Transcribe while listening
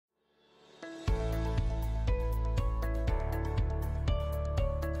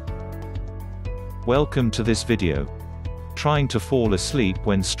Welcome to this video. Trying to fall asleep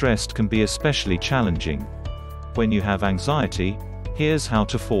when stressed can be especially challenging. When you have anxiety, here's how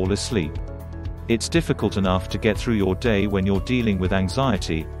to fall asleep. It's difficult enough to get through your day when you're dealing with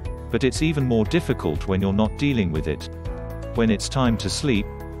anxiety, but it's even more difficult when you're not dealing with it. When it's time to sleep,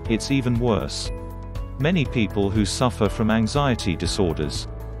 it's even worse. Many people who suffer from anxiety disorders.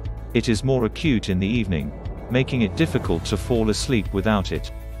 It is more acute in the evening, making it difficult to fall asleep without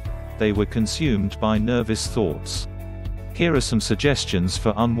it. They were consumed by nervous thoughts. Here are some suggestions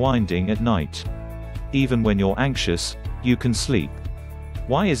for unwinding at night. Even when you're anxious, you can sleep.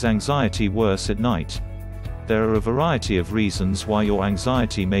 Why is anxiety worse at night? There are a variety of reasons why your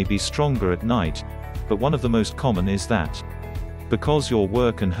anxiety may be stronger at night, but one of the most common is that because your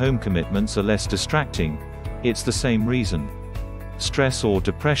work and home commitments are less distracting, it's the same reason. Stress or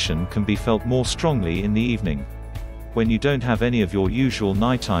depression can be felt more strongly in the evening. When you don't have any of your usual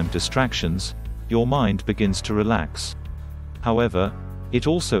nighttime distractions, your mind begins to relax. However, it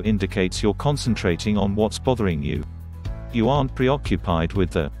also indicates you're concentrating on what's bothering you. You aren't preoccupied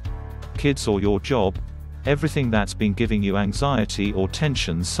with the kids or your job. Everything that's been giving you anxiety or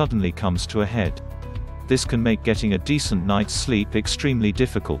tension suddenly comes to a head. This can make getting a decent night's sleep extremely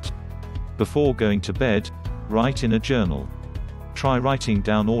difficult. Before going to bed, write in a journal. Try writing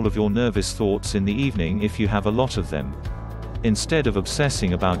down all of your nervous thoughts in the evening if you have a lot of them. Instead of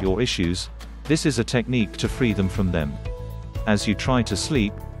obsessing about your issues, this is a technique to free them from them. As you try to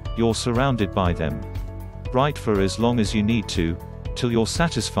sleep, you're surrounded by them. Write for as long as you need to, till you're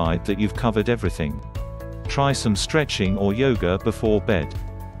satisfied that you've covered everything. Try some stretching or yoga before bed.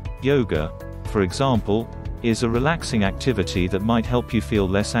 Yoga, for example, is a relaxing activity that might help you feel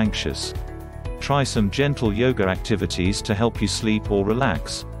less anxious. Try some gentle yoga activities to help you sleep or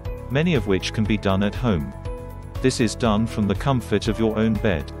relax, many of which can be done at home. This is done from the comfort of your own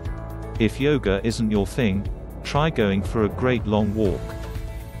bed. If yoga isn't your thing, try going for a great long walk.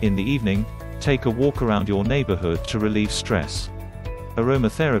 In the evening, take a walk around your neighborhood to relieve stress.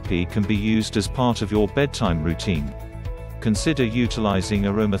 Aromatherapy can be used as part of your bedtime routine. Consider utilizing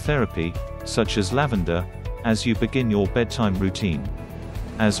aromatherapy, such as lavender, as you begin your bedtime routine,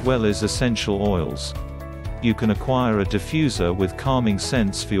 as well as essential oils. You can acquire a diffuser with calming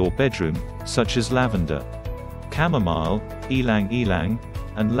scents for your bedroom, such as lavender, chamomile, ylang ylang,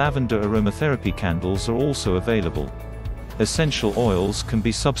 and lavender aromatherapy candles are also available. Essential oils can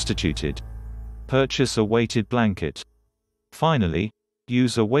be substituted. Purchase a weighted blanket. Finally,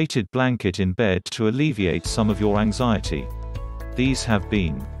 use a weighted blanket in bed to alleviate some of your anxiety. These have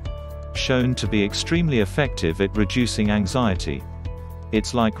been shown to be extremely effective at reducing anxiety.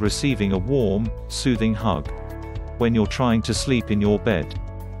 It's like receiving a warm, soothing hug when you're trying to sleep in your bed.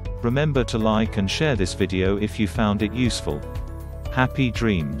 Remember to like and share this video if you found it useful. Happy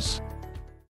dreams.